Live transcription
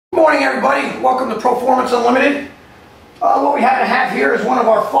morning, everybody. Welcome to Proformance Unlimited. What we happen to have here is one of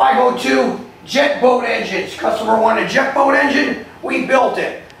our 502 jet boat engines. Customer wanted a jet boat engine. We built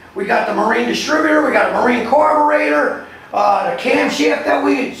it. We got the marine distributor. We got a marine carburetor. The camshaft that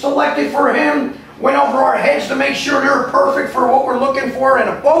we selected for him. Went over our heads to make sure they're perfect for what we're looking for in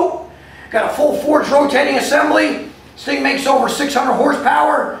a boat. Got a full forged rotating assembly. This thing makes over 600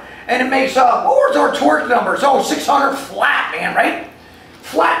 horsepower. And it makes, what was our torque numbers? Oh, 600 flat, man, right?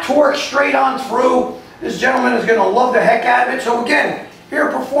 Flat torque straight on through. This gentleman is going to love the heck out of it. So again, here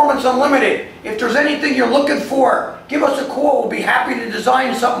at Proformance Unlimited, if there's anything you're looking for, give us a call. We'll be happy to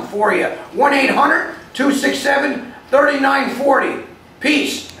design something for you. 1-800-267-3940.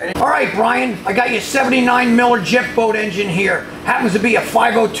 Peace. All right, Brian, I got you a 79 Miller jet boat engine here. Happens to be a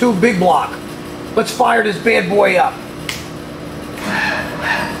 502 big block. Let's fire this bad boy up.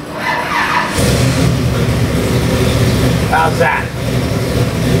 How's that?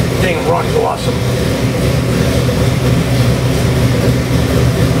 Thing runs awesome.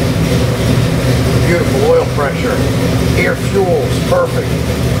 Beautiful oil pressure. Air fuel's perfect.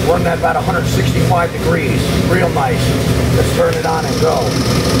 Running at about 165 degrees. Real nice. Let's turn it on and go.